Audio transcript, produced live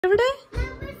എവിടെ?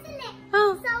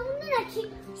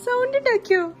 സൗണ്ട്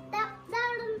ഉണ്ടാക്കിയോ?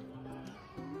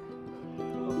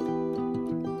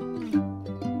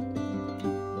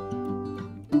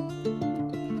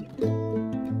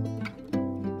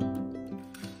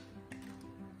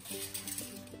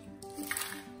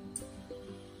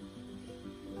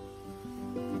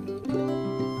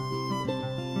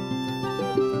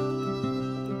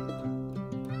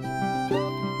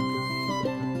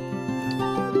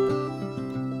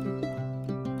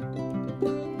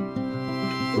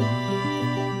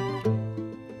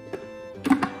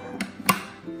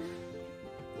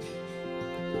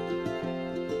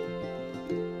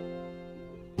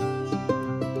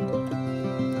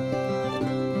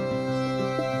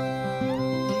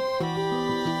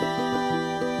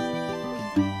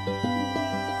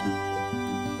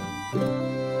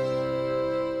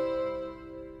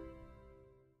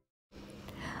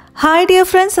 Hi dear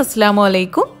friends, അസ്സലാമു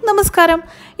അലൈക്കും, നമസ്കാരം.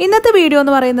 ഇന്നത്തെ വീഡിയോ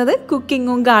എന്ന് പറയുന്നത്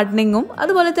കുക്കിങ്ങും ഗാർഡനിങ്ങും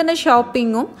അതുപോലെ തന്നെ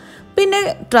ഷോപ്പിങ്ങും പിന്നെ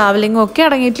ട്രാവലിങ്ങും ഒക്കെ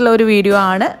അടങ്ങിയിട്ടുള്ള ഒരു വീഡിയോ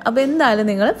ആണ്. അപ്പോൾ എന്തായാലും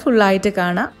നിങ്ങൾ ഫുള്ളായിട്ട്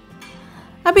കാണാം.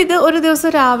 അപ്പോൾ ഇത് ഒരു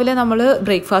ദിവസം രാവിലെ നമ്മൾ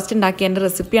ബ്രേക്ക്ഫാസ്റ്റ് ഉണ്ടാക്കിയതിൻ്റെ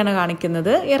റെസിപ്പിയാണ്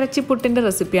കാണിക്കുന്നത്. ഇറച്ചിപ്പുട്ടിൻ്റെ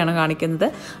റെസിപ്പിയാണ് കാണിക്കുന്നത്.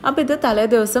 അപ്പോൾ ഇത് തലേ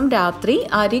ദിവസം രാത്രി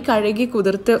അരി കഴുകി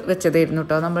കുതിർത്ത് വെച്ചതായിരുന്നു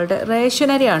കേട്ടോ. നമ്മളുടെ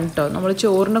റേഷനരിയാണ് കേട്ടോ, നമ്മൾ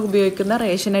ചോറിന് ഉപയോഗിക്കുന്ന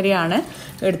റേഷനരിയാണ്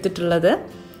എടുത്തിട്ടുള്ളത്.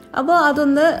 അപ്പോൾ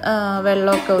അതൊന്ന്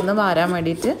വെള്ളമൊക്കെ ഒന്ന് വാരാൻ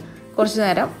വേണ്ടിയിട്ട് കുറച്ച്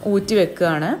നേരം ഊറ്റി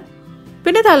വെക്കുകയാണ്.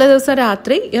 പിന്നെ തലേ ദിവസം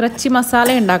രാത്രി ഇറച്ചി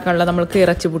മസാല ഉണ്ടാക്കാനുള്ള നമ്മൾക്ക്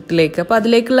ഇറച്ചിപ്പുട്ടിലേക്ക്. അപ്പോൾ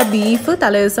അതിലേക്കുള്ള ബീഫ്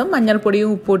തലേ ദിവസം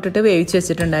മഞ്ഞൾപ്പൊടിയും ഉപ്പും ഇട്ടിട്ട് വേവിച്ച്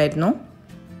വെച്ചിട്ടുണ്ടായിരുന്നു.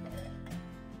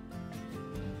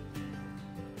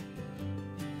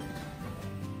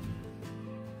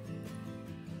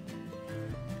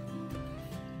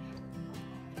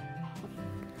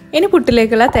 ഇനി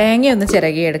പുട്ടിലേക്കുള്ള തേങ്ങയൊന്ന്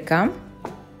ചിരകിയെടുക്കാം.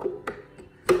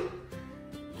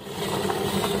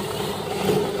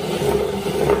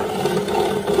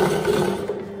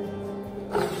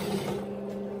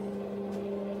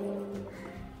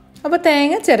 അപ്പോൾ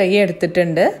തേങ്ങ ചിരകി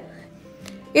എടുത്തിട്ടുണ്ട്.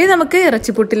 ഇനി നമുക്ക്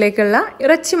ഇറച്ചിപ്പുട്ടിലേക്കുള്ള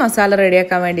ഇറച്ചി മസാല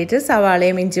റെഡിയാക്കാൻ വേണ്ടിയിട്ട്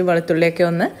സവാളയും ഇഞ്ചി വെളുത്തുള്ളിയൊക്കെ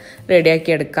ഒന്ന്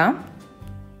റെഡിയാക്കി എടുക്കാം.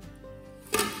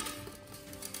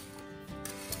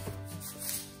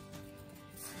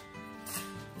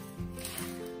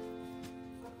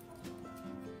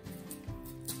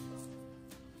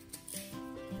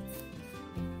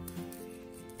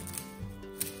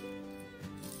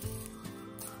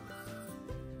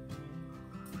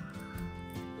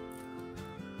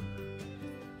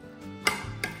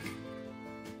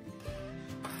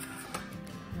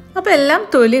 അപ്പോൾ എല്ലാം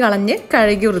തൊലി കളഞ്ഞ്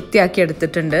കഴുകി വൃത്തിയാക്കി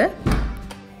എടുത്തിട്ടുണ്ട്.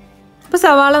 അപ്പോൾ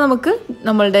സവാള നമുക്ക്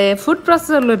നമ്മളുടെ ഫുഡ്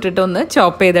പ്രോസസ്സറിൽ ഇട്ടിട്ട് ഒന്ന്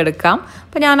ചോപ്പ് ചെയ്തെടുക്കാം.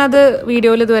 അപ്പോൾ ഞാനത്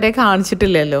വീഡിയോയിൽ ഇതുവരെ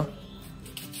കാണിച്ചിട്ടില്ലല്ലോ.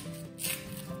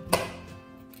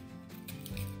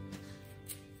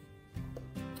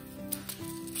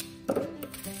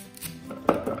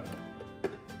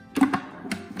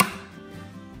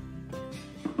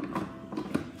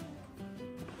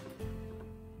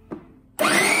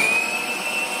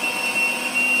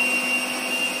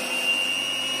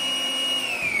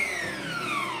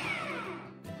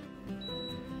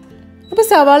 അപ്പോൾ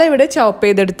സവാള ഇവിടെ ചോപ്പ്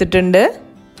ചെയ്തെടുത്തിട്ടുണ്ട്.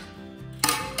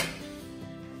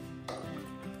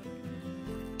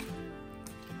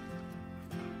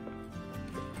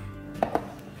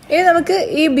 ഇനി നമുക്ക്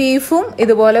ഈ ബീഫും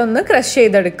ഇതുപോലെ ഒന്ന് ക്രഷ്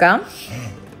ചെയ്തെടുക്കാം.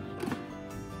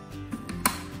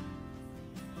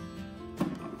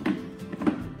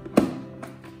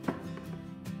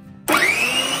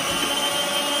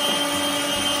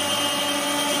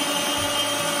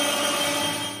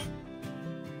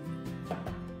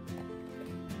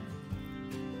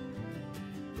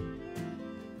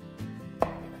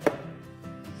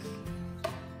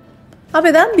 അപ്പോൾ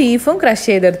ഇതാ ബീഫും ക്രഷ്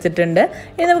ചെയ്തെടുത്തിട്ടുണ്ട്.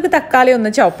 ഇനി നമുക്ക് തക്കാളി ഒന്ന്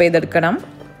ചോപ്പ് ചെയ്തെടുക്കണം.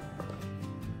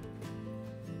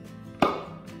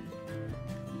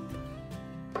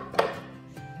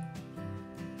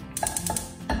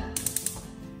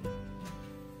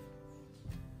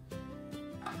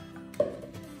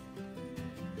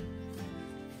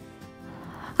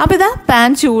 അപ്പോൾ ഇതാ പാൻ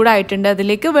ചൂടായിട്ടുണ്ട്.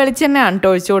 അതിലേക്ക് വെളിച്ചെണ്ണയാണ് കേട്ടോ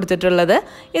ഒഴിച്ച് കൊടുത്തിട്ടുള്ളത്.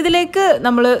 ഇതിലേക്ക്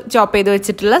നമ്മൾ ചോപ്പ് ചെയ്ത്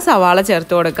വെച്ചിട്ടുള്ള സവാള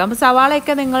ചേർത്ത് കൊടുക്കാം. അപ്പോൾ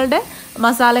സവാളയൊക്കെ നിങ്ങളുടെ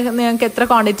മസാല നിങ്ങൾക്ക് എത്ര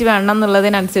ക്വാണ്ടിറ്റി വേണം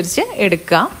എന്നുള്ളതിനനുസരിച്ച്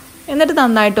എടുക്കാം. എന്നിട്ട്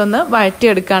നന്നായിട്ടൊന്ന്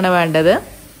വഴറ്റിയെടുക്കുകയാണ് വേണ്ടത്.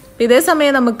 ഇതേ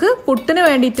സമയം നമുക്ക് പുട്ടിന്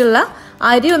വേണ്ടിയിട്ടുള്ള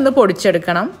അരി ഒന്ന്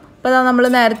പൊടിച്ചെടുക്കണം. അപ്പോൾ നമ്മൾ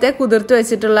നേരത്തെ കുതിർത്ത്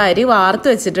വെച്ചിട്ടുള്ള അരി വാർത്ത്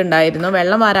വെച്ചിട്ടുണ്ടായിരുന്നു,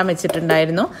 വെള്ളം വാരാൻ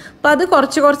വെച്ചിട്ടുണ്ടായിരുന്നു. അപ്പോൾ അത്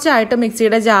കുറച്ചായിട്ട്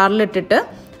മിക്സിയുടെ ജാറിലിട്ടിട്ട്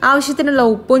ആവശ്യത്തിനുള്ള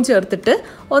ഉപ്പും ചേർത്തിട്ട്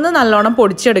ഒന്ന് നല്ലോണം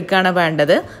പൊടിച്ചെടുക്കുകയാണ്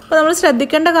വേണ്ടത്. അപ്പോൾ നമ്മൾ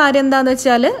ശ്രദ്ധിക്കേണ്ട കാര്യം എന്താണെന്ന്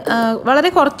വെച്ചാൽ വളരെ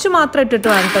കുറച്ച് മാത്രം ഇട്ടിട്ട്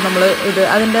വേണം കേട്ടോ നമ്മൾ ഇത്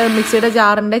അതിൻ്റെ മിക്സിയുടെ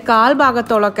ജാറിൻ്റെ കാൽ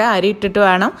ഭാഗത്തോളമൊക്കെ അരി ഇട്ടിട്ട്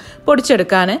വേണം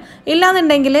പൊടിച്ചെടുക്കാൻ.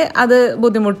 ഇല്ലാന്നുണ്ടെങ്കിൽ അത്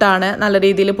ബുദ്ധിമുട്ടാണ്, നല്ല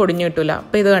രീതിയിൽ പൊടിഞ്ഞു കിട്ടില്ല.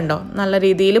 അപ്പോൾ ഇത് കണ്ടോ, നല്ല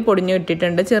രീതിയിൽ പൊടിഞ്ഞു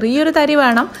കിട്ടിയിട്ടുണ്ട്. ചെറിയൊരു തരി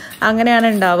വേണം, അങ്ങനെയാണ്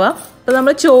ഉണ്ടാവുക. അപ്പോൾ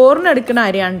നമ്മൾ ചോറിനെടുക്കുന്ന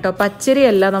അരിയാണ് കേട്ടോ,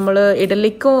 പച്ചരിയല്ല. നമ്മൾ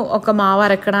ഇഡലിക്കും ഒക്കെ മാവ്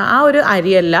അരക്കണ ആ ഒരു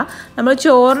അരിയല്ല, നമ്മൾ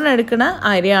ചോറിനെടുക്കുന്ന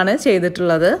അരിയാണ്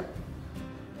ചെയ്തിട്ടുള്ളത്.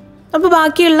 അപ്പോൾ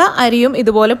ബാക്കിയുള്ള അരിയും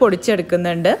ഇതുപോലെ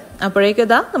പൊടിച്ചെടുക്കുന്നുണ്ട്. അപ്പോഴേക്കും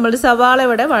ഇതാ നമ്മുടെ സവാള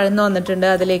ഇവിടെ വഴന്നു വന്നിട്ടുണ്ട്.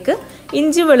 അതിലേക്ക്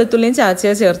ഇഞ്ചി വെളുത്തുള്ളിയും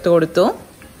ചതച്ച് ചേർത്ത് കൊടുത്തു.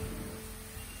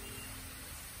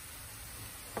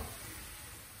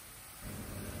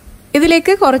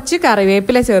 ഇതിലേക്ക് കുറച്ച്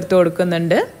കറിവേപ്പില ചേർത്ത്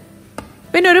കൊടുക്കുന്നുണ്ട്.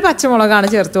 പിന്നെ ഒരു പച്ചമുളകാണ്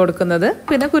ചേർത്ത് കൊടുക്കുന്നത്.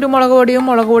 പിന്നെ കുരുമുളക് പൊടിയും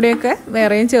മുളക് പൊടിയൊക്കെ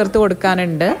വേറെയും ചേർത്ത്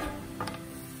കൊടുക്കാനുണ്ട്.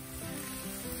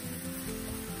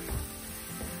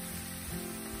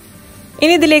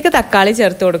 ഇനി ഇതിലേക്ക് തക്കാളി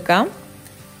ചേർത്ത് കൊടുക്കാം.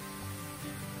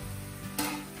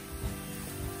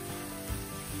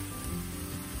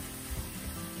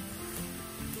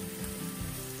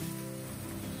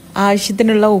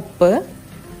 ആവശ്യത്തിനുള്ള ഉപ്പ്,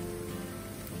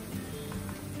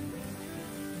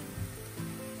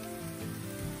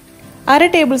 അര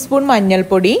ടേബിൾ സ്പൂൺ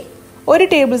മഞ്ഞൾപ്പൊടി,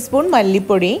 1 ടേബിൾ സ്പൂൺ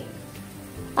മല്ലിപ്പൊടി,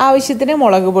 ആവശ്യത്തിന്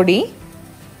മുളക് പൊടി,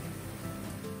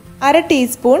 അര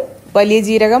ടീസ്പൂൺ വലിയ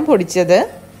ജീരകം പൊടിച്ചത്,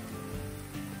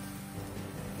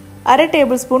 അര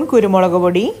ടേബിൾ സ്പൂൺ കുരുമുളക്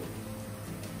പൊടി,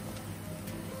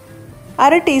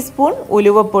 അര ടീസ്പൂൺ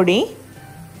ഉലുവപ്പൊടി,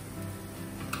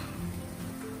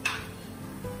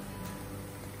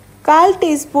 കാൽ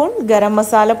ടീസ്പൂൺ ഗരം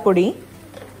മസാലപ്പൊടി.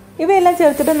 ഇവയെല്ലാം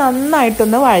ചേർത്തിട്ട്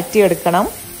നന്നായിട്ടൊന്ന് വഴറ്റിയെടുക്കണം.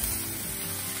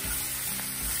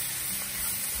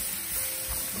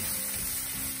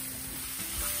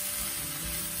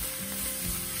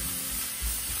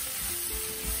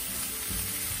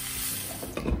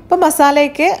 അപ്പോൾ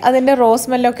മസാലയൊക്കെ അതിൻ്റെ റോസ്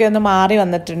സ്മെല്ലൊക്കെ ഒന്ന് മാറി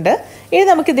വന്നിട്ടുണ്ട്. ഇനി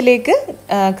നമുക്കിതിലേക്ക്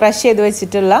ക്രഷ് ചെയ്ത്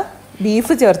വെച്ചിട്ടുള്ള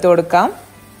ബീഫ് ചേർത്ത് കൊടുക്കാം.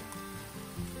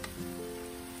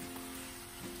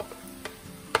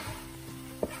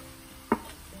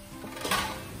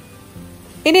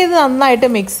 ഇനി ഇത് നന്നായിട്ട്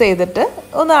മിക്സ് ചെയ്തിട്ട്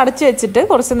ഒന്ന് അടച്ചു വെച്ചിട്ട്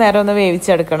കുറച്ച് നേരം ഒന്ന്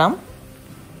വേവിച്ചെടുക്കണം.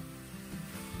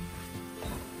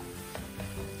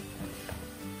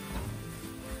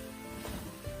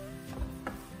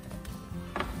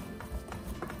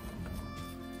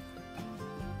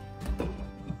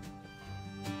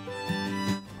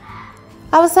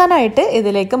 അവസാനമായിട്ട്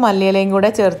ഇതിലേക്ക് മല്ലിയിലയും കൂടെ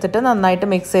ചേർത്തിട്ട് നന്നായിട്ട്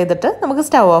മിക്സ് ചെയ്തിട്ട് നമുക്ക്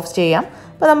സ്റ്റൗ ഓഫ് ചെയ്യാം.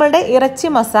 അപ്പോൾ നമ്മളുടെ ഇറച്ചി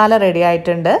മസാല റെഡി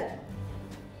ആയിട്ടുണ്ട്.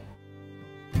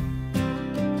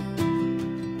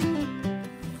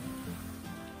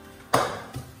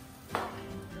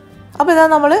 അപ്പോൾ ഇതാ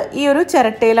നമ്മൾ ഈ ഒരു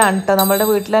ചിരട്ടയിലാണ് കേട്ടോ, നമ്മുടെ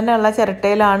വീട്ടിൽ തന്നെ ഉള്ള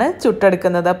ചിരട്ടയിലാണ്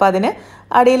ചുട്ടെടുക്കുന്നത്. അപ്പോൾ അതിന്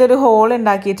അടിയിലൊരു ഹോൾ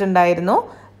ഉണ്ടാക്കിയിട്ടുണ്ടായിരുന്നു.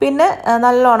 പിന്നെ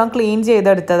നല്ലോണം ക്ലീൻ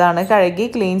ചെയ്തെടുത്തതാണ്, കഴുകി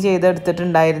ക്ലീൻ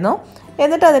ചെയ്തെടുത്തിട്ടുണ്ടായിരുന്നു.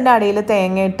 എന്നിട്ട് അതിൻ്റെ അടിയിൽ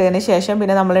തേങ്ങ ഇട്ടതിന് ശേഷം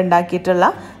പിന്നെ നമ്മൾ ഉണ്ടാക്കിയിട്ടുള്ള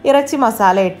ഇറച്ചി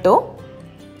മസാല ഇട്ടു.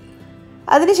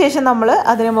 അതിനുശേഷം നമ്മൾ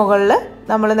അതിന് മുകളിൽ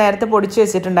നമ്മൾ നേരത്തെ പൊടിച്ചു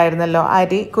വെച്ചിട്ടുണ്ടായിരുന്നല്ലോ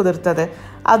അരി കുതിർത്തത്,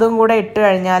 അതും കൂടെ ഇട്ട്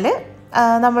കഴിഞ്ഞാൽ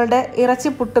നമ്മളുടെ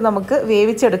ഇറച്ചിപ്പുട്ട് നമുക്ക്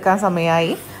വേവിച്ചെടുക്കാൻ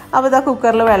സമയമായി. അപ്പോൾ ഇതാ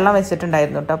കുക്കറിൽ വെള്ളം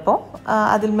വെച്ചിട്ടുണ്ടായിരുന്നു കേട്ടോ. അപ്പോൾ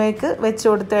അതിന്മേക്ക് വെച്ച്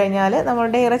കൊടുത്തു കഴിഞ്ഞാൽ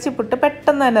നമ്മളുടെ ഇറച്ചിപ്പുട്ട്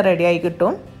പെട്ടെന്ന് തന്നെ റെഡിയായി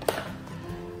കിട്ടും.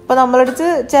 അപ്പോൾ നമ്മളടുത്ത്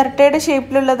ചിരട്ടയുടെ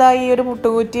ഷേപ്പിലുള്ളതായി ഈ ഒരു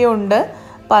പുട്ടുകുറ്റിയുണ്ട്.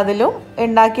 അപ്പോൾ അതിലും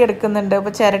ഉണ്ടാക്കിയെടുക്കുന്നുണ്ട്.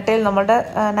 അപ്പോൾ ചിരട്ടയിൽ നമ്മുടെ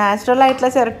നാച്ചുറൽ ആയിട്ടുള്ള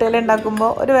ചിരട്ടയിൽ ഉണ്ടാക്കുമ്പോൾ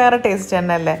ഒരു വേറെ ടേസ്റ്റ്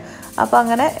തന്നെ അല്ലേ. അപ്പോൾ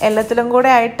അങ്ങനെ എല്ലാത്തിലും കൂടെ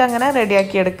ആയിട്ട് അങ്ങനെ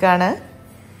റെഡിയാക്കി എടുക്കുകയാണ്.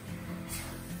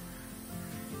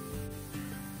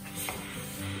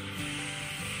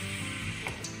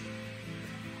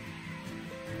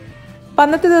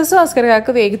 അന്നത്തെ ദിവസം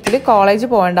അസ്കർക്കാർക്ക് വേഗത്തിൽ കോളേജ്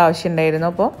പോകേണ്ട ആവശ്യമുണ്ടായിരുന്നു.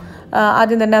 അപ്പോൾ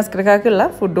ആദ്യം തന്നെ അസ്കർക്കാർക്കുള്ള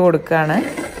ഫുഡ് കൊടുക്കുകയാണ്.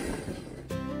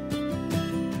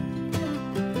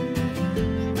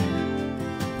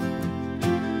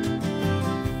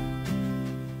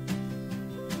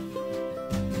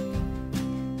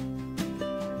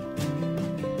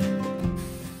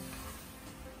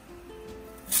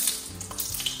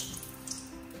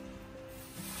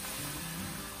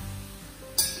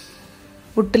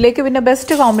 പുട്ടിലേക്ക് പിന്നെ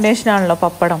ബെസ്റ്റ് കോമ്പിനേഷനാണല്ലോ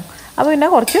പപ്പടം. അപ്പോൾ പിന്നെ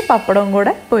കുറച്ച് പപ്പടവും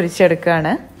കൂടെ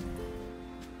പൊരിച്ചെടുക്കുകയാണ്.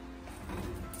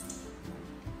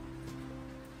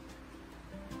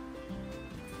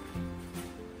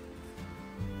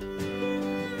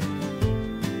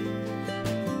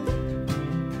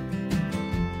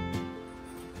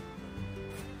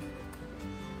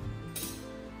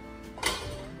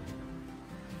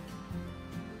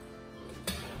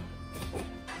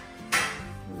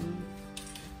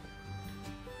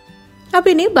 അപ്പോൾ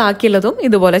ഇനി ബാക്കിയുള്ളതും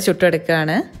ഇതുപോലെ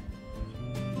ചുട്ടെടുക്കുകയാണ്.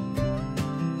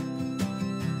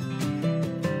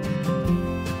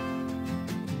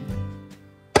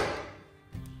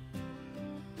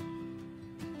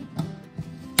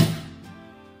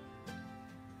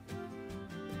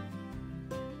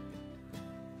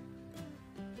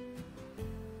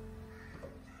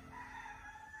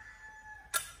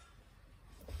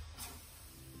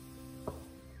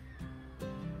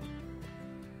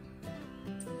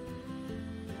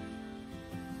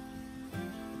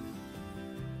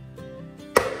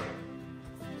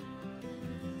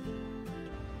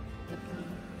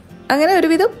 അങ്ങനെ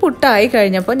ഒരുവിധം പുട്ടായി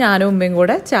കഴിഞ്ഞപ്പോൾ ഞാനും ഉമ്മയും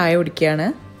കൂടെ ചായ കുടിക്കുകയാണ്.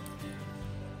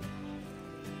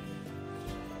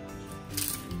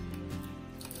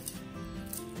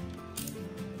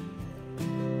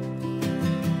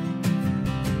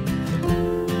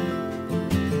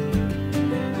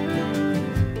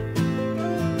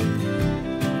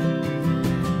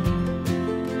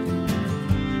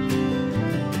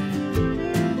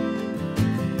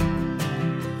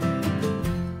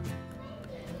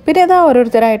 പിന്നെ ഇതാ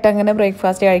ഓരോരുത്തരായിട്ട് അങ്ങനെ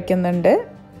ബ്രേക്ക്ഫാസ്റ്റ് കഴിക്കുന്നുണ്ട്.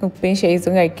 ഉപ്പയും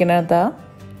ഷെയ്സും കഴിക്കണതാ.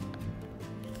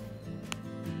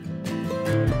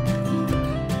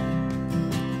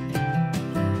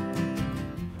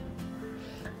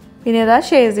 പിന്നെ ഇതാ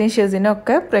ഷെയ്സിനും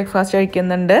ഒക്കെ ബ്രേക്ക്ഫാസ്റ്റ്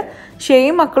കഴിക്കുന്നുണ്ട്.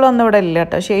 ഷെയും മക്കളും ഒന്നും ഇവിടെ ഇല്ല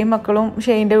കേട്ടോ. ഷെയും മക്കളും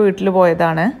ഷെയിൻ്റെ വീട്ടിൽ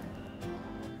പോയതാണ്.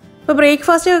 അപ്പോൾ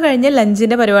ബ്രേക്ക്ഫാസ്റ്റ് ഒക്കെ കഴിഞ്ഞ്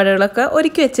ലഞ്ചിൻ്റെ പരിപാടികളൊക്കെ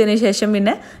ഒരുക്കി വെച്ചതിന് ശേഷം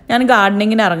പിന്നെ ഞാൻ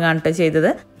ഗാർഡനിങ്ങിന് ഇറങ്ങാണ് കേട്ടോ ചെയ്തത്.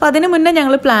 അപ്പോൾ അതിന് മുന്നേ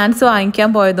ഞങ്ങൾ പ്ലാന്റ്സ് വാങ്ങിക്കാൻ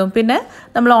പോയതും പിന്നെ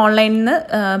നമ്മൾ ഓൺലൈനിൽ നിന്ന്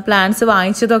പ്ലാന്റ്സ്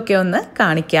വാങ്ങിച്ചതൊക്കെ ഒന്ന്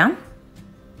കാണിക്കാം.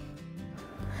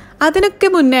 അതിനൊക്കെ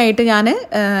മുന്നേ ആയിട്ട് ഞാൻ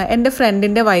എൻ്റെ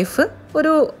ഫ്രണ്ടിൻ്റെ വൈഫ്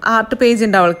ഒരു ആർട്ട് പേജ്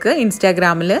ഉണ്ട് അവൾക്ക്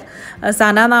ഇൻസ്റ്റാഗ്രാമിൽ.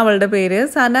 സന എന്നവളുടെ പേര്.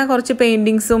 സന കുറച്ച്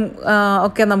പെയിൻറ്റിങ്സും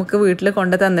ഒക്കെ നമുക്ക് വീട്ടിൽ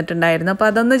കൊണ്ട് തന്നിട്ടുണ്ടായിരുന്നു. അപ്പോൾ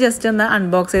അതൊന്ന് ജസ്റ്റ് ഒന്ന്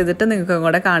അൺബോക്സ് ചെയ്തിട്ട് നിങ്ങൾക്കും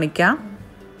കൂടെ കാണിക്കാം.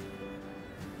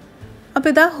 അപ്പോൾ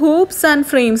ഇതാ ഹൂപ്സ് ആൻഡ്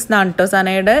ഫ്രെയിംസ് എന്നാണ് കേട്ടോ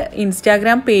സനയുടെ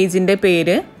ഇൻസ്റ്റാഗ്രാം പേജിൻ്റെ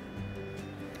പേര്.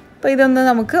 അപ്പോൾ ഇതൊന്ന്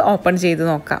നമുക്ക് ഓപ്പൺ ചെയ്ത്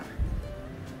നോക്കാം.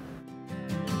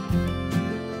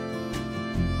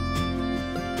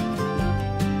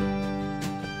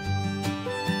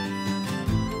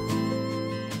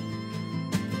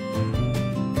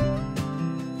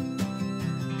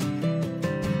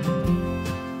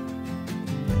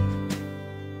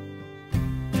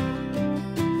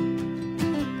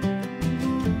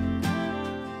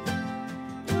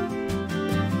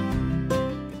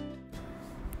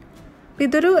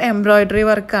 ഇതൊരു എംബ്രോയ്ഡറി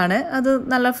വർക്കാണ്. അത്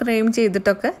നല്ല ഫ്രെയിം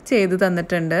ചെയ്തിട്ടൊക്കെ ചെയ്ത്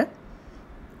തന്നിട്ടുണ്ട്.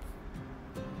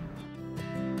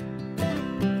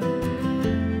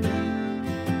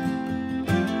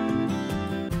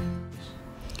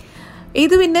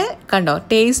 ഇത് പിന്നെ കണ്ടോ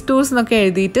TasteTours എന്നൊക്കെ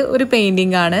എഴുതിയിട്ട് ഒരു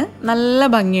പെയിൻറ്റിംഗ് ആണ്. നല്ല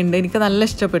ഭംഗിയുണ്ട്. എനിക്ക്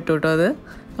നല്ല ഇഷ്ടപ്പെട്ടു കേട്ടോ. അത്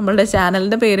നമ്മളുടെ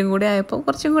ചാനലിൻ്റെ പേരും കൂടി ആയപ്പോൾ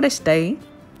കുറച്ചും കൂടെ ഇഷ്ടമായി.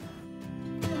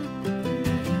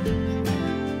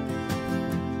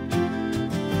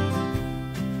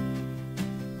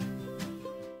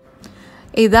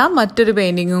 ഇതാ മറ്റൊരു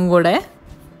പെയിൻറ്റിങ്ങും കൂടെ.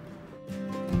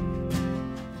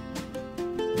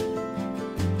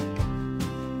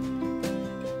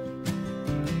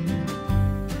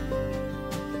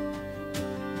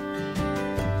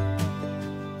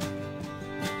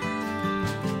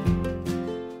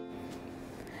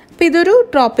 അപ്പോൾ ഇതൊരു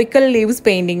ട്രോപ്പിക്കൽ ലീവ്സ്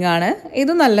പെയിൻറ്റിംഗ് ആണ്.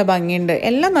 ഇത് നല്ല ഭംഗിയുണ്ട്.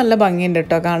 എല്ലാം നല്ല ഭംഗിയുണ്ട്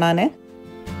കേട്ടോ കാണാൻ.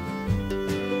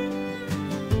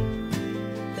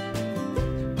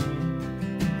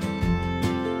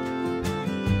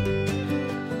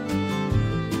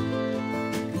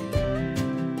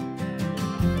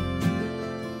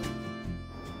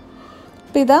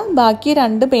 അപ്പോൾ ഇതാ ബാക്കി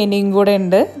 2 പെയിൻറ്റിങ് കൂടെ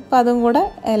ഉണ്ട്. അപ്പോൾ അതും കൂടെ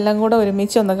എല്ലാം കൂടെ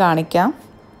ഒരുമിച്ച് ഒന്ന് കാണിക്കാം.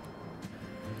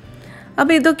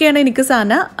 അപ്പോൾ ഇതൊക്കെയാണ് എനിക്ക്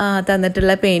സന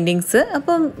തന്നിട്ടുള്ള പെയിൻറ്റിങ്സ്.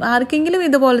 അപ്പം ആർക്കെങ്കിലും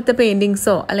ഇതുപോലത്തെ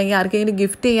പെയിൻറ്റിങ്സോ അല്ലെങ്കിൽ ആർക്കെങ്കിലും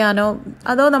ഗിഫ്റ്റ് ചെയ്യാനോ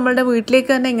അതോ നമ്മളുടെ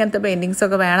വീട്ടിലേക്ക് തന്നെ ഇങ്ങനത്തെ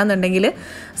പെയിൻറ്റിങ്സൊക്കെ വേണമെന്നുണ്ടെങ്കിൽ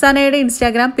സനയുടെ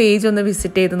ഇൻസ്റ്റാഗ്രാം പേജ് ഒന്ന്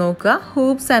വിസിറ്റ് ചെയ്ത് നോക്കുക.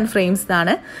 ഹൂപ്സ് ആൻഡ് ഫ്രെയിംസ്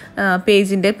എന്നാണ്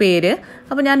പേജിൻ്റെ പേര്.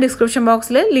 അപ്പോൾ ഞാൻ ഡിസ്ക്രിപ്ഷൻ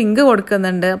ബോക്സിൽ ലിങ്ക്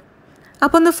കൊടുക്കുന്നുണ്ട്.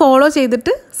 അപ്പോൾ ഒന്ന് ഫോളോ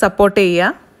ചെയ്തിട്ട് സപ്പോർട്ട്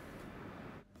ചെയ്യുക.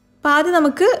 അപ്പോൾ ആദ്യം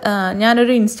നമുക്ക്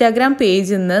ഞാനൊരു ഇൻസ്റ്റാഗ്രാം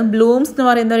പേജിൽ നിന്ന് ബ്ലൂംസ് എന്ന്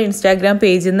പറയുന്ന ഒരു ഇൻസ്റ്റാഗ്രാം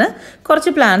പേജിൽ നിന്ന്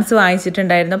കുറച്ച് പ്ലാന്റ്സ്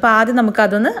വാങ്ങിച്ചിട്ടുണ്ടായിരുന്നു. അപ്പോൾ ആദ്യം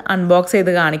നമുക്കതൊന്ന് അൺബോക്സ് ചെയ്ത്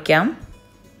കാണിക്കാം.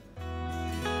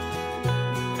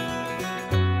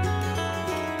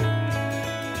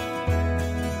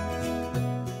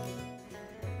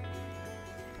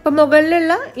 അപ്പോൾ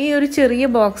മുകളിലുള്ള ഈ ഒരു ചെറിയ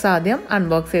ബോക്സ് ആദ്യം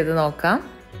അൺബോക്സ് ചെയ്ത് നോക്കാം.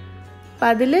 അപ്പോൾ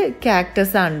അതിൽ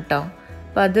കാക്ടസ് ആണ് കേട്ടോ.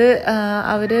 അപ്പോൾ അത്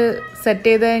അവർ സെറ്റ്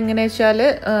ചെയ്ത് എങ്ങനെയാണെന്ന് വെച്ചാൽ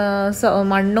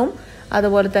മണ്ണും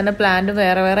അതുപോലെ തന്നെ പ്ലാന്റും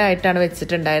വേറെ വേറെ ആയിട്ടാണ്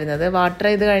വെച്ചിട്ടുണ്ടായിരുന്നത്. വാട്ടർ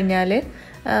ചെയ്ത് കഴിഞ്ഞാൽ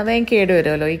വേഗം കേട്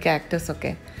വരുമല്ലോ ഈ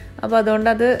കാക്ടസൊക്കെ. അപ്പോൾ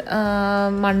അതുകൊണ്ടത്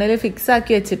മണ്ണിൽ ഫിക്സ്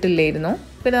ആക്കി വെച്ചിട്ടില്ലായിരുന്നു.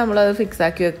 പിന്നെ നമ്മളത് ഫിക്സ്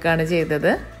ആക്കി വെക്കുകയാണ്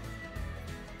ചെയ്തത്.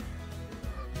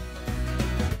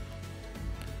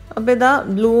 അപ്പോൾ ഇതാ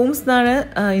ബ്ലൂംസ് എന്നാണ്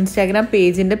ഇൻസ്റ്റാഗ്രാം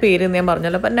പേജിൻ്റെ പേര് എന്ന് ഞാൻ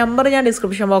പറഞ്ഞല്ലോ. അപ്പോൾ നമ്പർ ഞാൻ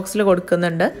ഡിസ്ക്രിപ്ഷൻ ബോക്സിൽ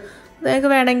കൊടുക്കുന്നുണ്ട്. നിങ്ങൾക്ക്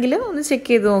വേണമെങ്കിൽ ഒന്ന് ചെക്ക്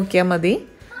ചെയ്ത് നോക്കിയാൽ മതി.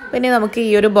 പിന്നെ നമുക്ക്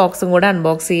ഈ ഒരു ബോക്സും കൂടെ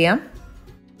അൺബോക്സ് ചെയ്യാം.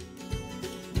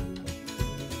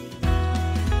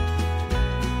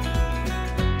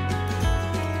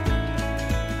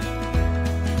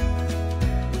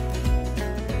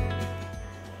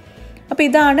 അപ്പോൾ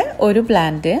ഇതാണ് ഒരു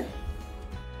പ്ലാന്റ്.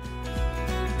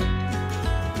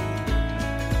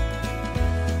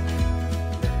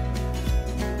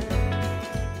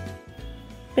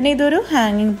 പിന്നെ ഇതൊരു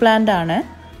ഹാങ്ങിങ് പ്ലാന്റ് ആണ്.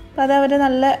 അപ്പോൾ അതവർ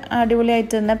നല്ല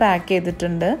അടിപൊളിയായിട്ട് തന്നെ പാക്ക്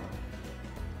ചെയ്തിട്ടുണ്ട്.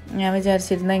 ഞാൻ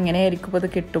വിചാരിച്ചിരുന്നത് എങ്ങനെയായിരിക്കും ഇപ്പോൾ ഇത്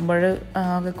കിട്ടുമ്പോൾ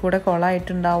ആകെ കൂടെ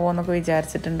കുളമായിട്ടുണ്ടാവുമോ എന്നൊക്കെ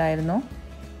വിചാരിച്ചിട്ടുണ്ടായിരുന്നു.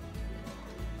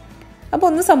 അപ്പോൾ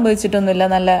ഒന്നും സംഭവിച്ചിട്ടൊന്നുമില്ല,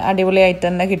 നല്ല അടിപൊളിയായിട്ട്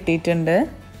തന്നെ കിട്ടിയിട്ടുണ്ട്.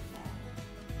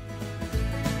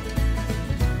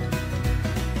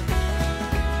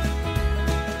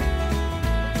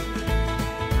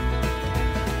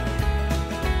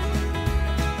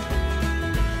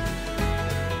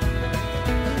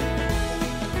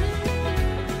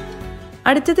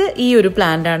 അടുത്തത് ഈ ഒരു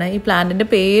പ്ലാന്റാണ്. ഈ പ്ലാന്റിൻ്റെ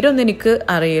പേരൊന്നും എനിക്ക്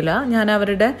അറിയില്ല. ഞാൻ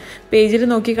അവരുടെ പേജിൽ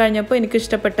നോക്കിക്കഴിഞ്ഞപ്പോൾ എനിക്ക്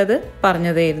ഇഷ്ടപ്പെട്ടത്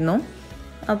പറഞ്ഞതായിരുന്നു.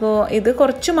 അപ്പോൾ ഇത്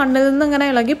കുറച്ച് മണ്ണിൽ നിന്ന് ഇങ്ങനെ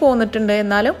ഇളകി പോന്നിട്ടുണ്ട്,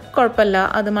 എന്നാലും കുഴപ്പമില്ല,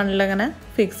 അത് മണ്ണിലിങ്ങനെ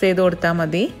ഫിക്സ് ചെയ്ത് കൊടുത്താൽ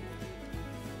മതി.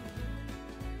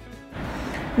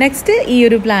 നെക്സ്റ്റ് ഈ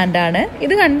ഒരു പ്ലാന്റാണ്.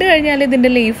 ഇത് കണ്ടു കഴിഞ്ഞാൽ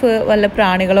ഇതിൻ്റെ ലീഫ് വല്ല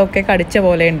പ്രാണികളൊക്കെ കടിച്ച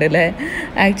പോലെ ഉണ്ട് അല്ലേ?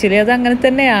 ആക്ച്വലി അത് അങ്ങനെ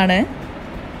തന്നെയാണ്.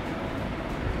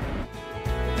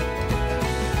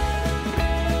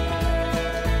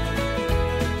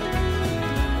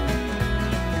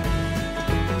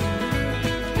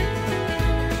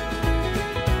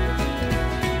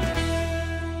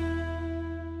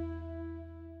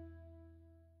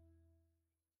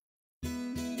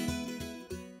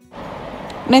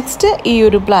 നെക്സ്റ്റ് ഈ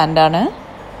ഒരു പ്ലാന്റാണ്.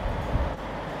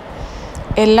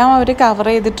 എല്ലാം അവർ കവർ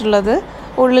ചെയ്തിട്ടുള്ളത്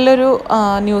ഉള്ളിലൊരു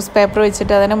ന്യൂസ് പേപ്പർ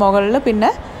വെച്ചിട്ട് അതിന് മുകളിൽ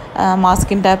പിന്നെ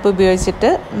മാസ്കിൻ ടാപ്പ്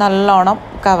ഉപയോഗിച്ചിട്ട് നല്ലോണം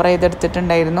കവർ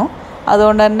ചെയ്തെടുത്തിട്ടുണ്ടായിരുന്നു.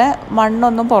 അതുകൊണ്ട് തന്നെ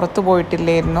മണ്ണൊന്നും പുറത്തു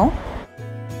പോയിട്ടില്ലായിരുന്നു.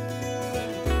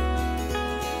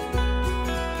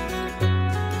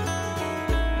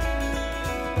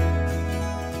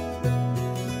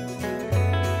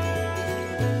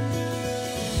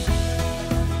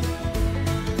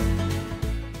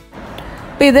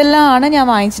 അപ്പോൾ ഇതെല്ലാമാണ് ഞാൻ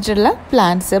വാങ്ങിച്ചിട്ടുള്ള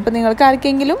പ്ലാന്റ്സ്. അപ്പോൾ നിങ്ങൾക്ക്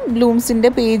ആർക്കെങ്കിലും ബ്ലൂംസിൻ്റെ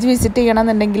പേജ് വിസിറ്റ്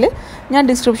ചെയ്യണമെന്നുണ്ടെങ്കിൽ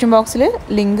ഞാൻ ഡിസ്ക്രിപ്ഷൻ ബോക്സിൽ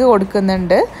ലിങ്ക്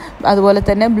കൊടുക്കുന്നുണ്ട്. അതുപോലെ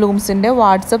തന്നെ ബ്ലൂംസിൻ്റെ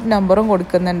വാട്സപ്പ് നമ്പറും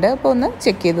കൊടുക്കുന്നുണ്ട്. അപ്പോൾ ഒന്ന്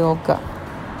ചെക്ക് ചെയ്ത് നോക്കുക.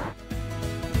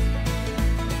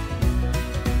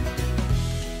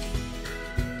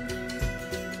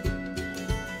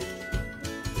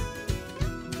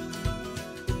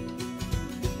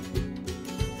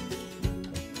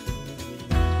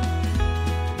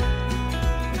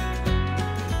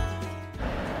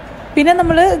 പിന്നെ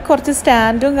നമ്മൾ കുറച്ച്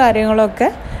സ്റ്റാൻഡും കാര്യങ്ങളൊക്കെ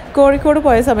കോഴിക്കോട്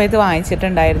പോയ സമയത്ത്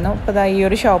വാങ്ങിച്ചിട്ടുണ്ടായിരുന്നു. അപ്പോൾ ഈ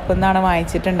ഒരു ഷോപ്പിൽ നിന്നാണ്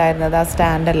വാങ്ങിച്ചിട്ടുണ്ടായിരുന്നത് ആ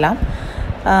സ്റ്റാൻഡെല്ലാം.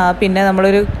 പിന്നെ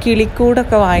നമ്മളൊരു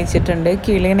കിളിക്കൂടൊക്കെ വാങ്ങിച്ചിട്ടുണ്ട്,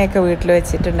 കിളീനെയൊക്കെ വീട്ടിൽ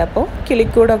വെച്ചിട്ടുണ്ട്. അപ്പോൾ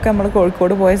കിളിക്കൂടൊക്കെ നമ്മൾ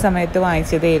കോഴിക്കോട് പോയ സമയത്ത്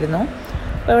വാങ്ങിച്ചതായിരുന്നു.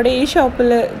 അപ്പോൾ ഇവിടെ ഈ ഷോപ്പിൽ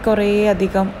കുറേ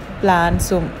അധികം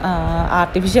പ്ലാന്റ്സും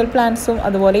ആർട്ടിഫിഷ്യൽ പ്ലാന്റ്സും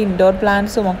അതുപോലെ ഇൻഡോർ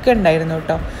പ്ലാന്റ്സും ഒക്കെ ഉണ്ടായിരുന്നു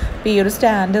കേട്ടോ. അപ്പോൾ ഈ ഒരു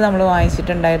സ്റ്റാൻഡ് നമ്മൾ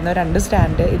വാങ്ങിച്ചിട്ടുണ്ടായിരുന്നു. 2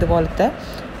 സ്റ്റാൻഡ് ഇതുപോലത്തെ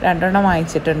 2 എണ്ണം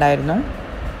വാങ്ങിച്ചിട്ടുണ്ടായിരുന്നു.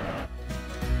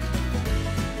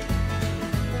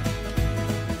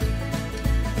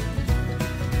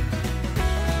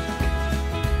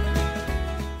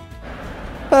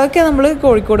 അപ്പോൾ അതൊക്കെ നമ്മൾ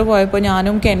കോഴിക്കോട് പോയപ്പോൾ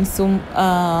ഞാനും കെൻസും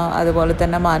അതുപോലെ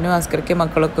തന്നെ മനു ഹസ്കർക്ക്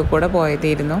മക്കളൊക്കെ കൂടെ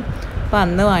പോയതായിരുന്നു. അപ്പോൾ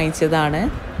അന്ന് വാങ്ങിച്ചതാണ്.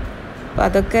 അപ്പോൾ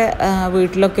അതൊക്കെ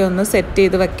വീട്ടിലൊക്കെ ഒന്ന് സെറ്റ്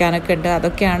ചെയ്ത് വെക്കാനൊക്കെ ഉണ്ട്.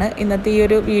 അതൊക്കെയാണ് ഇന്നത്തെ ഈ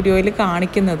ഒരു വീഡിയോയിൽ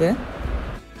കാണിക്കുന്നത്.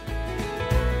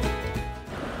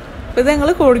 അപ്പോൾ ഇത് ഞങ്ങൾ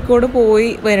കോഴിക്കോട് പോയി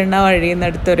വരുന്ന വഴിയിൽ നിന്ന്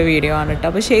എടുത്തൊരു വീഡിയോ ആണ് കേട്ടോ.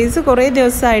 അപ്പോൾ ഷെയ്സ് കുറേ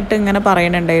ദിവസമായിട്ട് ഇങ്ങനെ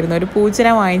പറയുന്നുണ്ടായിരുന്നു, ഒരു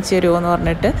പൂച്ചനെ വാങ്ങിച്ചു തരുമോ എന്ന്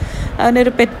പറഞ്ഞിട്ട്,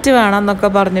 അതിനൊരു പെറ്റ് വേണം എന്നൊക്കെ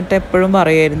പറഞ്ഞിട്ട് എപ്പോഴും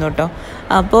പറയുമായിരുന്നു കേട്ടോ.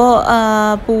 അപ്പോൾ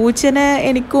പൂച്ചനെ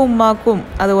എനിക്കും ഉമ്മാക്കും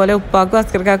അതുപോലെ ഉപ്പാക്കും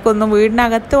അസ്കർക്കാക്കും ഒന്നും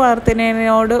വീടിനകത്ത്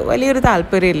വളർത്തുന്നതിനോട് വലിയൊരു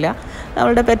താല്പര്യമില്ല.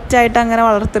 നമ്മളുടെ പെറ്റായിട്ട് അങ്ങനെ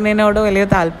വളർത്തുന്നതിനോട് വലിയ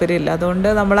താല്പര്യമില്ല. അതുകൊണ്ട്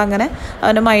നമ്മളങ്ങനെ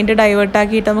അവൻ്റെ മൈൻഡ്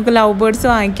ഡൈവേർട്ടാക്കിയിട്ട് നമുക്ക് ലവ് ബേർഡ്സ്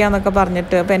വാങ്ങിക്കാമെന്നൊക്കെ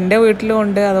പറഞ്ഞിട്ട്, അപ്പോൾ എൻ്റെ വീട്ടിലും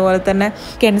ഉണ്ട്, അതുപോലെ തന്നെ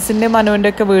കെൻസിൻ്റെ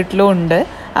മനുവിൻ്റെ ഒക്കെ വീട്ടിലും ഉണ്ട്.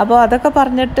 അപ്പോൾ അതൊക്കെ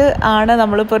പറഞ്ഞിട്ട് ആണ്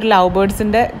നമ്മളിപ്പോൾ ഒരു ലവ്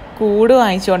ബേർഡ്സിൻ്റെ കൂട്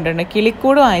വാങ്ങിച്ചുകൊണ്ടിട്ടുണ്ട്,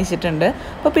 കിളിക്കൂട് വാങ്ങിച്ചിട്ടുണ്ട്.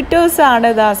 അപ്പോൾ പിറ്റേ ദിവസമാണ്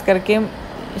ഇത് ആസ്കർക്കയും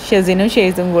ഷെസിനും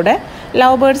ഷെയ്സും കൂടെ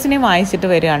ലവ് ബേർഡ്സിനെയും വാങ്ങിച്ചിട്ട്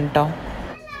വരികയാണ് കേട്ടോ.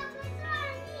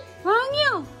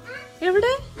 വാങ്ങിയോ?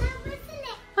 എവിടെ?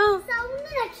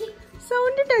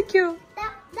 സൗണ്ട് ഉണ്ടാക്കിയോ?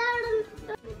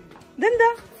 ഇതെന്താ?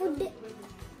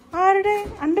 ആരുടെ?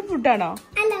 അന്റെ ഫുഡാണോ?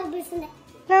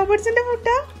 ലവ് ബേർഡ്സിന്റെ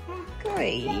ഫുഡാ?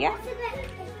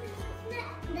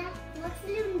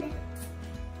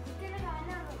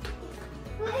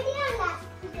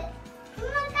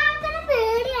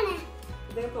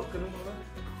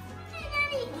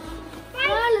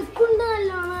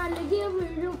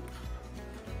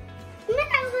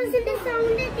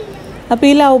 അപ്പോൾ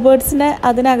ഈ ലവ് ബേർഡ്സിനെ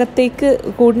അതിനകത്തേക്ക്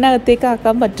കൂടിനകത്തേക്ക്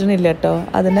ആക്കാൻ പറ്റണില്ല കേട്ടോ.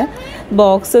 അതിന്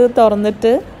ബോക്സ്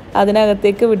തുറന്നിട്ട്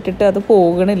അതിനകത്തേക്ക് വിട്ടിട്ട് അത്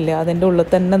പോകണില്ല, അതിൻ്റെ ഉള്ളിൽ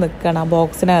തന്നെ നിൽക്കുകയാണ്, ആ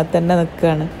ബോക്സിനകത്ത് തന്നെ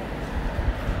നിൽക്കുകയാണ്.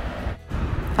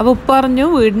 അപ്പോൾ ഉപ്പ പറഞ്ഞു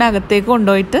വീടിനകത്തേക്ക്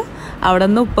കൊണ്ടുപോയിട്ട് അവിടെ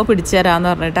നിന്ന് ഉപ്പ പിടിച്ചു തരാമെന്ന്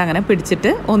പറഞ്ഞിട്ട് അങ്ങനെ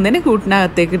പിടിച്ചിട്ട് ഒന്നിനെ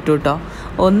കൂട്ടിനകത്തേക്ക് ഇട്ടു കേട്ടോ.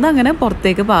 ഒന്നങ്ങനെ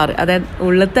പുറത്തേക്ക് പാറി, അതായത്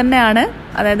ഉള്ളിൽ തന്നെയാണ്,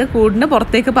 അതായത് കൂടിന്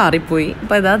പുറത്തേക്ക് പാറിപ്പോയി.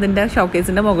 അപ്പോൾ ഇതാ അതിൻ്റെ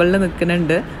ഷോക്കേസിൻ്റെ മുകളിൽ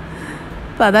നിൽക്കുന്നുണ്ട്.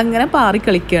 അപ്പോൾ അതങ്ങനെ പാറി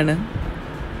കളിക്കുകയാണ്.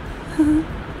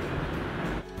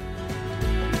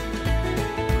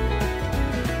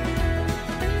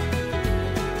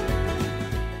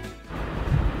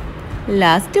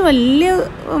 ലാസ്റ്റ് വലിയ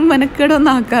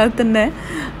മെനക്കേടൊന്നും ആക്കാതെ തന്നെ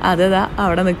അതാ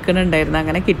അവിടെ നിൽക്കുന്നുണ്ടായിരുന്നു.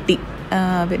 അങ്ങനെ കിട്ടി.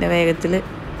 പിന്നെ വേഗത്തിൽ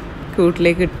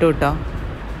കൂട്ടിലേക്ക് ഇട്ടു കേട്ടോ.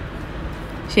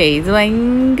 ഷെയ്സ്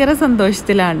ഭയങ്കര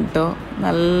സന്തോഷത്തിലാണ് കേട്ടോ,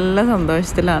 നല്ല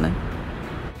സന്തോഷത്തിലാണ്.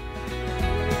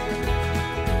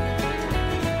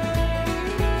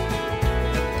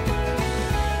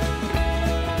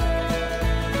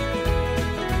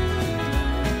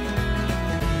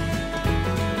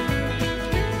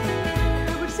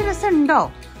 രസമുണ്ടോ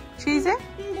ഷെയ്സേ?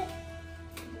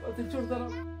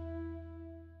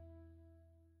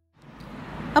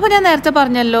 അപ്പോൾ ഞാൻ നേരത്തെ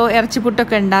പറഞ്ഞല്ലോ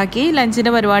ഇറച്ചിപ്പുട്ടൊക്കെ ഉണ്ടാക്കി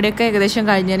ലഞ്ചിൻ്റെ പരിപാടിയൊക്കെ ഏകദേശം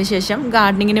കഴിഞ്ഞതിന് ശേഷം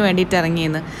ഗാർഡനിങ്ങിന് വേണ്ടിയിട്ട്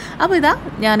ഇറങ്ങിയെന്ന്. അപ്പോൾ ഇതാ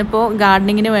ഞാനിപ്പോൾ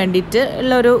ഗാർഡനിങ്ങിന് വേണ്ടിയിട്ട്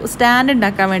ഉള്ളൊരു സ്റ്റാൻഡ്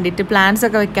ഉണ്ടാക്കാൻ വേണ്ടിയിട്ട്, പ്ലാന്റ്സ്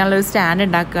ഒക്കെ വെക്കാനുള്ളൊരു സ്റ്റാൻഡ്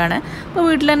ഉണ്ടാക്കുകയാണ്. അപ്പോൾ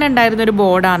വീട്ടിൽ തന്നെ ഉണ്ടായിരുന്നൊരു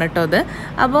ബോർഡാണ് കേട്ടോ അത്.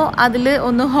 അപ്പോൾ അതിൽ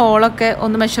ഒന്ന് ഹോളൊക്കെ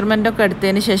ഒന്ന് മെഷർമെൻറ്റൊക്കെ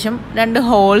എടുത്തതിന് ശേഷം 2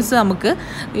 ഹോൾസ് നമുക്ക്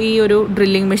ഈ ഒരു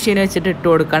ഡ്രില്ലിങ് മെഷീൻ വെച്ചിട്ട് ഇട്ട്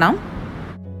കൊടുക്കണം.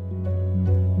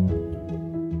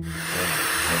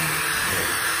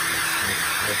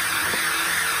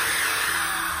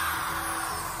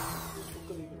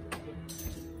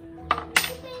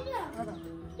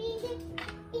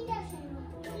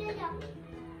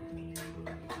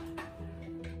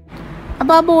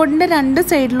 അപ്പോൾ ആ ബോർഡിൻ്റെ 2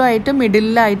 സൈഡിലുമായിട്ട്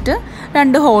മിഡിലായിട്ട്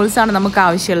 2 ഹോൾസാണ് നമുക്ക്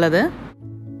ആവശ്യമുള്ളത്.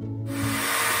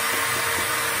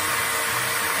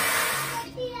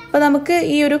 അപ്പോൾ നമുക്ക്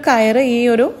ഈ ഒരു കയറ് ഈ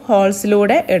ഒരു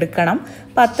ഹോൾസിലൂടെ എടുക്കണം.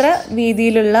 അപ്പോൾ അത്ര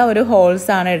വീതിയിലുള്ള ഒരു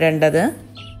ഹോൾസാണ് ഇടേണ്ടത്.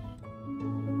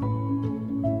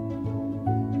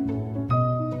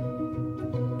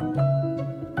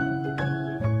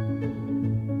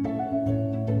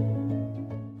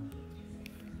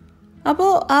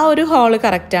 അപ്പോൾ ആ ഒരു ഹോള്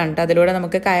കറക്റ്റാണ് കേട്ടോ. അതിലൂടെ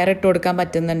നമുക്ക് കയറിട്ട് കൊടുക്കാൻ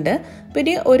പറ്റുന്നുണ്ട്.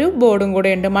 പിന്നെ ഒരു ബോർഡും കൂടെ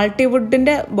ഉണ്ട്,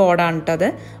 മൾട്ടിവുഡിൻ്റെ ബോർഡാണ് കേട്ടോ അത്.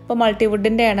 അപ്പോൾ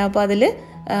മൾട്ടിവുഡിൻ്റെ ആണ്. അപ്പോൾ അതിൽ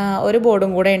ഒരു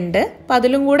ബോർഡും കൂടെ ഉണ്ട്. അപ്പോൾ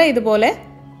അതിലും കൂടെ ഇതുപോലെ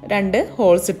 2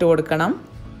 ഹോൾസ് ഇട്ട് കൊടുക്കണം.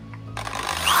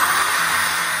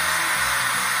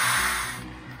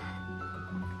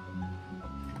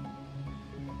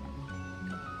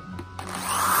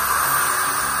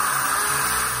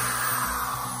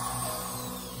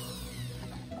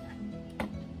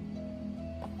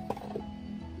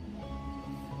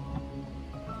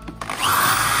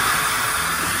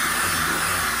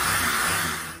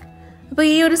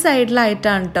 അപ്പോൾ ഈ ഒരു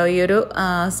സൈഡിലായിട്ടാണ് കേട്ടോ ഈ ഒരു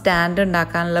സ്റ്റാൻഡ്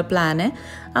ഉണ്ടാക്കാനുള്ള പ്ലാന്.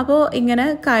 അപ്പോൾ ഇങ്ങനെ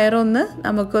കയറൊന്ന്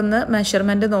നമുക്കൊന്ന്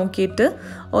മെഷർമെൻറ്റ് നോക്കിയിട്ട്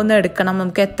ഒന്ന് എടുക്കണം.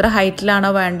 നമുക്ക് എത്ര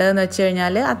ഹൈറ്റിലാണോ വേണ്ടതെന്ന് വെച്ച്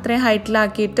കഴിഞ്ഞാൽ അത്രയും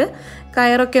ഹൈറ്റിലാക്കിയിട്ട്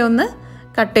കയറൊക്കെ ഒന്ന്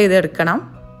കട്ട് ചെയ്തെടുക്കണം.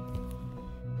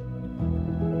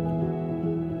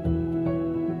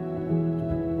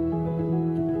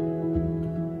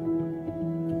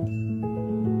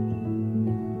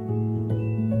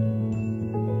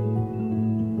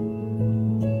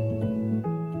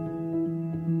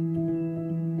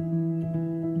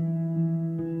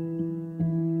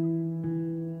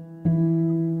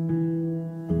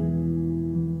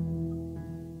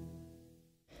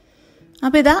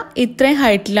 അപ്പോൾ ഇതാ ഇത്രയും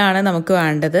ഹൈറ്റിലാണ് നമുക്ക്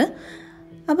വേണ്ടത്.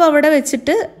 അപ്പോൾ അവിടെ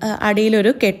വെച്ചിട്ട്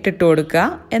അടിയിലൊരു കെട്ടിട്ട് കൊടുക്കുക.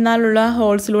 എന്നാലുള്ള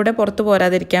ഹോൾസിലൂടെ പുറത്ത്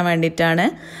പോരാതിരിക്കാൻ വേണ്ടിയിട്ടാണ്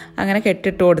അങ്ങനെ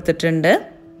കെട്ടിട്ട് കൊടുത്തിട്ടുണ്ട്.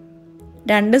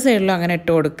 2 സൈഡിലും അങ്ങനെ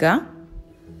ഇട്ട് കൊടുക്കുക.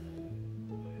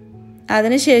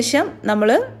 അതിനുശേഷം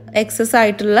നമ്മൾ എക്സസ്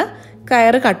ആയിട്ടുള്ള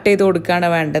കയറ് കട്ട് ചെയ്ത് കൊടുക്കുകയാണ്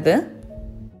വേണ്ടത്.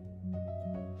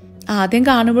 ആദ്യം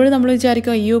കാണുമ്പോൾ നമ്മൾ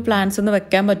വിചാരിക്കും അയ്യോ പ്ലാന്റ്സ് ഒന്നും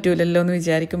വെക്കാൻ പറ്റൂലല്ലോ എന്ന്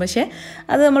വിചാരിക്കും. പക്ഷേ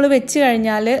അത് നമ്മൾ വെച്ച്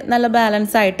കഴിഞ്ഞാൽ നല്ല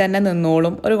ബാലൻസ് ആയിട്ട് തന്നെ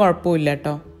നിന്നോളും, ഒരു കുഴപ്പമില്ല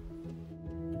കേട്ടോ.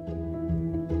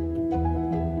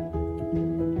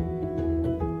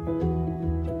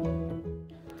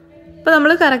 അപ്പോൾ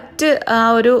നമ്മൾ കറക്റ്റ് ആ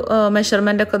ഒരു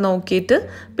മെഷർമെൻ്റ് ഒക്കെ നോക്കിയിട്ട്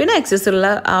പിന്നെ എക്സസ് ഉള്ള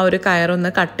ആ ഒരു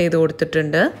കയറൊന്ന് കട്ട് ചെയ്ത്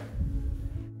കൊടുത്തിട്ടുണ്ട്.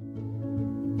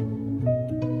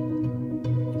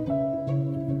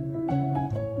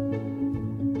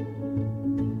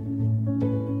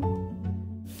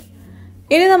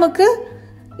 ഇനി നമുക്ക്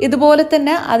ഇതുപോലെ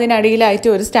തന്നെ അതിനടിയിലായിട്ട്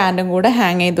ഒരു സ്റ്റാൻഡും കൂടെ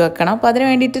ഹാങ് ചെയ്ത് വെക്കണം. അപ്പോൾ അതിന്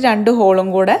വേണ്ടിയിട്ട് 2 ഹോളും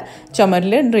കൂടെ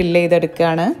ചുമരിൽ ഡ്രിൽ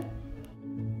ചെയ്തെടുക്കുകയാണ്.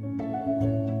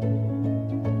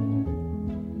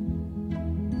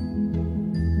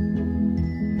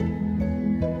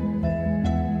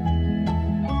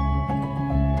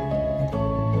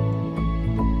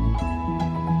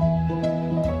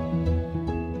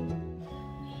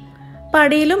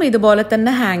 പടിയിലും ഇതുപോലെ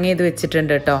തന്നെ ഹാങ് ചെയ്ത്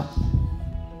വെച്ചിട്ടുണ്ട് കേട്ടോ.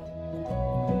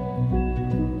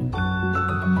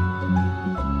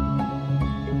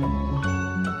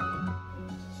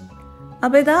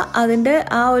 അപ്പോൾ ഇതാ അതിൻ്റെ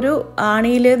ആ ഒരു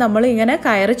ആണിയിൽ നമ്മൾ ഇങ്ങനെ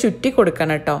കയറ് ചുറ്റി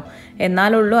കൊടുക്കണം കേട്ടോ.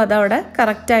 എന്നാലുള്ളൂ അതവിടെ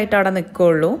കറക്റ്റായിട്ട് അവിടെ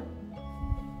നിൽക്കുകയുള്ളൂ.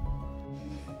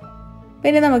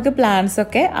 പിന്നെ നമുക്ക് പ്ലാന്റ്സ്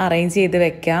ഒക്കെ അറേഞ്ച് ചെയ്ത്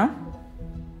വെക്കാം.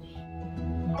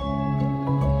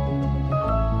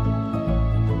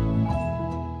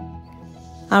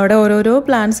 അവിടെ ഓരോരോ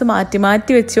പ്ലാന്റ്സ് മാറ്റി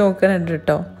മാറ്റി വെച്ച് നോക്കുന്നുണ്ട്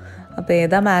കേട്ടോ. അപ്പോൾ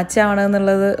ഏതാ മാച്ച്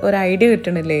ആവണമെന്നുള്ളത് ഒരു ഐഡിയ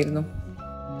കിട്ടണില്ലായിരുന്നു.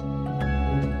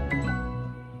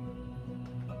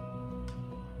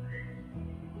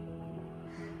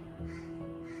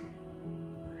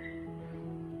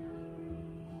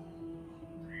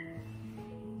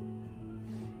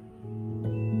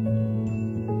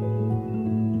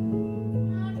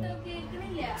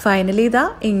 ഫൈനലി ഇതാ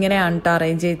ഇങ്ങനെയാണ് കേട്ടോ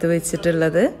അറേഞ്ച് ചെയ്ത്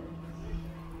വെച്ചിട്ടുള്ളത്.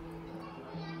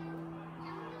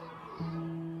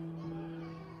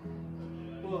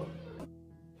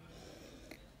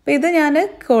 അപ്പോൾ ഇത് ഞാൻ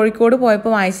കോഴിക്കോട്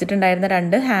പോയപ്പോൾ വാങ്ങിച്ചിട്ടുണ്ടായിരുന്ന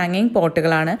 2 ഹാങ്ങിങ്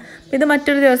പോട്ടുകളാണ്. ഇത്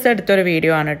മറ്റൊരു ദിവസം എടുത്തൊരു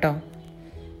വീഡിയോ ആണ് കേട്ടോ.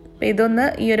 അപ്പോൾ ഇതൊന്ന്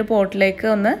ഈ ഒരു പോട്ടിലേക്ക്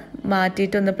ഒന്ന്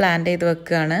മാറ്റിയിട്ടൊന്ന് പ്ലാന്റ് ചെയ്ത്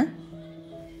വെക്കുകയാണ്.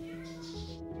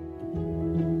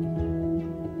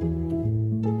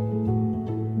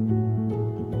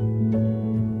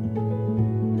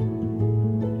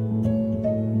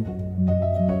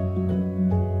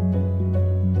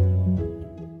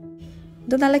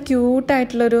 ഇത് നല്ല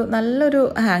ക്യൂട്ടായിട്ടുള്ളൊരു നല്ലൊരു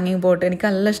ഹാങ്ങിങ് പോട്ട്. എനിക്ക്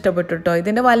നല്ല ഇഷ്ടപ്പെട്ടു കേട്ടോ.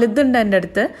 ഇതിൻ്റെ വലുതുണ്ട് എൻ്റെ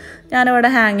അടുത്ത്, ഞാനിവിടെ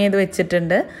ഹാങ് ചെയ്ത്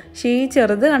വെച്ചിട്ടുണ്ട്. പക്ഷേ ഈ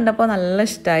ചെറുത് കണ്ടപ്പോൾ നല്ല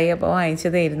ഇഷ്ടമായി, അപ്പോൾ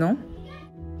വാങ്ങിച്ചതായിരുന്നു.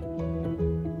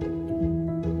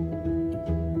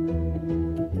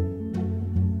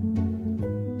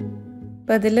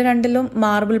 അപ്പോൾ ഇതിൽ 2ലും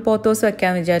മാർബിൾ പോത്തോസ്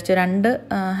വെക്കാമെന്ന് വിചാരിച്ചു. 2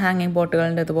 ഹാങ്ങിങ്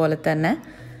പോട്ടുകളുണ്ട് ഇതുപോലെ തന്നെ.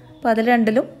 അപ്പോൾ അതിൽ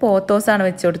 2ലും പോത്തോസാണ്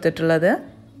വെച്ച് കൊടുത്തിട്ടുള്ളത്.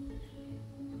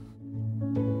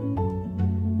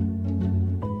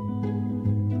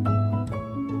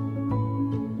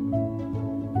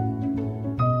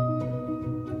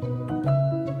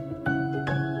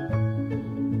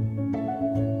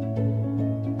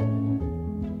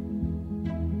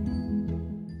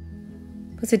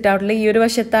 സിറ്റ് ഔട്ടിൽ ഈ ഒരു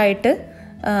വശത്തായിട്ട്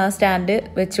സ്റ്റാൻഡ്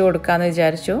വെച്ച് കൊടുക്കാമെന്ന്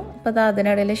വിചാരിച്ചു. അപ്പോൾ അത്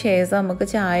അതിനിടയിൽ ഷേസ് നമുക്ക്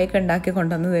ചായയൊക്കെ ഉണ്ടാക്കി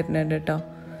കൊണ്ടുവന്ന് തരുന്നുണ്ട് കേട്ടോ.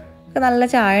 നമുക്ക് നല്ല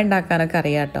ചായ ഉണ്ടാക്കാനൊക്കെ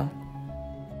അറിയാം കേട്ടോ.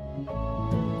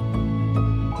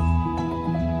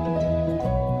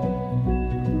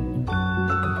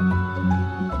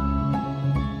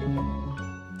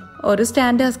 ഒരു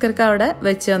സ്റ്റാൻഡ് ഹസ്കർക്ക് അവിടെ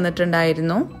വെച്ച്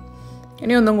തന്നിട്ടുണ്ടായിരുന്നു.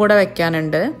 ഇനി ഒന്നും കൂടെ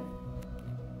വെക്കാനുണ്ട്.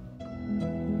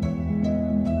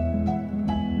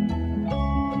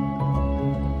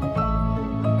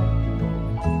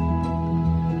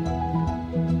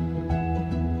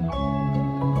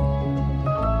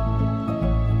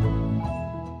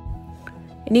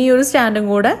 ഇനി ഈ ഒരു സ്റ്റാൻഡും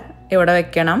കൂടെ ഇവിടെ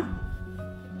വെക്കണം.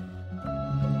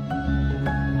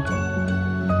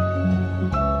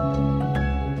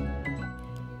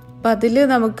 അപ്പം അതിൽ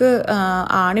നമുക്ക്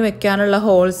ആണി വെക്കാനുള്ള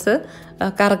ഹോൾസ്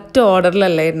കറക്റ്റ്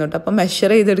ഓർഡറിലല്ലായിരുന്നു കേട്ടോ. അപ്പം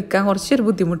മെഷർ ചെയ്തെടുക്കാൻ കുറച്ചൊരു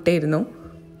ബുദ്ധിമുട്ടായിരുന്നു.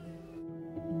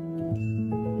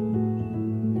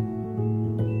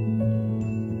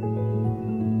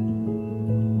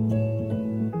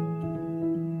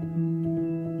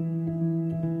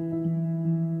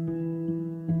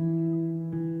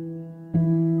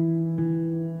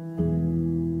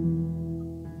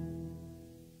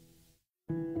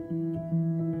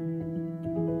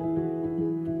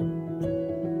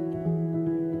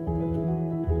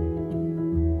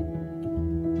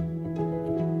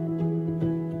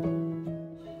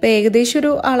 അപ്പോൾ ഏകദേശം ഒരു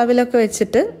അളവിലൊക്കെ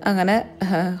വെച്ചിട്ട് അങ്ങനെ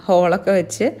ഹോളൊക്കെ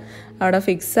വെച്ച് അവിടെ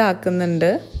ഫിക്സ്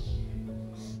ആക്കുന്നുണ്ട്.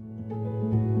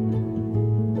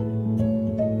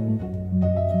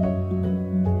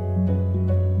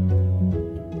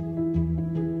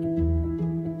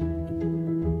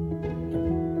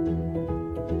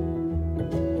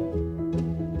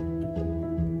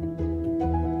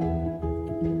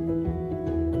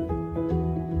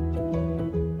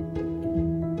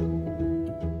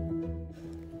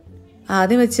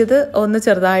 ആദ്യം വെച്ചത് ഒന്ന്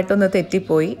ചെറുതായിട്ടൊന്ന്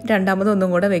തെറ്റിപ്പോയി, രണ്ടാമതൊന്നും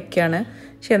കൂടെ വെക്കുകയാണ്.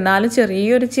 പക്ഷെ എന്നാലും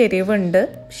ചെറിയൊരു ചെരിവുണ്ട്.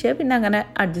 പക്ഷെ പിന്നെ അങ്ങനെ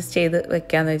അഡ്ജസ്റ്റ് ചെയ്ത്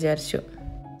വെക്കാമെന്ന് വിചാരിച്ചു.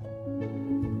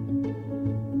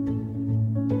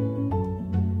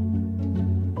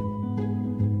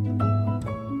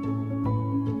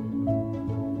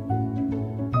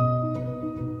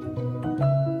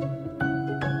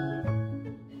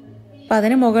 അപ്പം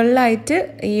അതിന് മുകളിലായിട്ട്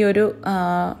ഈ ഒരു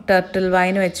ടർട്ടിൽ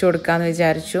വൈൻ വെച്ച് കൊടുക്കാമെന്ന്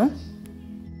വിചാരിച്ചു.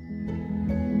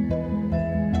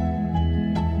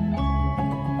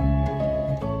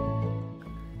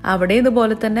 അവിടെ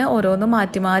ഇതുപോലെ തന്നെ ഓരോന്ന്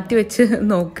മാറ്റി മാറ്റി വെച്ച്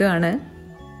നോക്കുകയാണ്.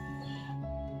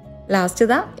 ലാസ്റ്റ്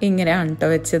ഇതാ ഇങ്ങനെയാണ് കേട്ടോ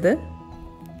വെച്ചത്.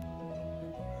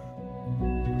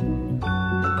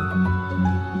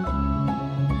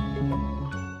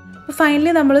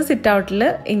 ഫൈനലി നമ്മൾ സിറ്റ് ഔട്ടിൽ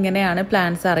ഇങ്ങനെയാണ്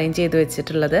പ്ലാന്റ്സ് അറേഞ്ച് ചെയ്ത്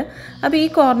വെച്ചിട്ടുള്ളത്. അപ്പോൾ ഈ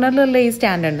കോർണറിലുള്ള ഈ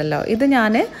സ്റ്റാൻഡ് ഉണ്ടല്ലോ, ഇത്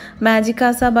ഞാൻ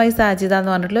മാജിക്കാസ ബൈ സാജിദ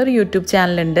എന്ന് പറഞ്ഞിട്ടുള്ള ഒരു യൂട്യൂബ്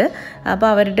ചാനലുണ്ട്. അപ്പോൾ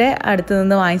അവരുടെ അടുത്ത്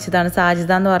നിന്ന് വാങ്ങിച്ചതാണ്.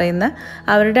 സാജിദ എന്ന് പറയുന്ന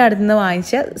അവരുടെ അടുത്ത് നിന്ന്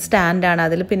വാങ്ങിച്ച സ്റ്റാൻഡാണ്.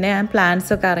 അതിൽ പിന്നെ ഞാൻ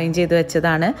പ്ലാന്റ്സ് ഒക്കെ അറേഞ്ച് ചെയ്ത്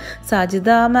വെച്ചതാണ്. സാജിദ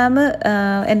മാം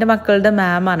എൻ്റെ മക്കളുടെ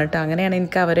മാമാണ് കേട്ടോ. അങ്ങനെയാണ്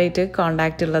എനിക്ക് അവരായിട്ട്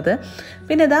കോണ്ടാക്റ്റ് ഉള്ളത്.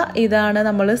 പിന്നെ ഇതാണ്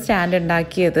നമ്മൾ സ്റ്റാൻഡ്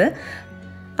ഉണ്ടാക്കിയത്.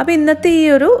 അപ്പോൾ ഇന്നത്തെ ഈ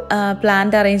ഒരു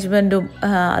പ്ലാന്റ് അറേഞ്ച്മെൻറ്റും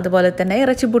അതുപോലെ തന്നെ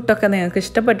ഇറച്ചിപ്പുട്ടൊക്കെ നിങ്ങൾക്ക്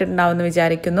ഇഷ്ടപ്പെട്ടിട്ടുണ്ടാവുമെന്ന്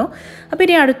വിചാരിക്കുന്നു. അപ്പോൾ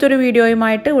ഇനി അടുത്തൊരു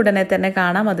വീഡിയോയുമായിട്ട് ഉടനെ തന്നെ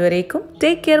കാണാം. അതുവരേക്കും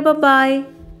ടേക്ക് കെയർ, ബൈ.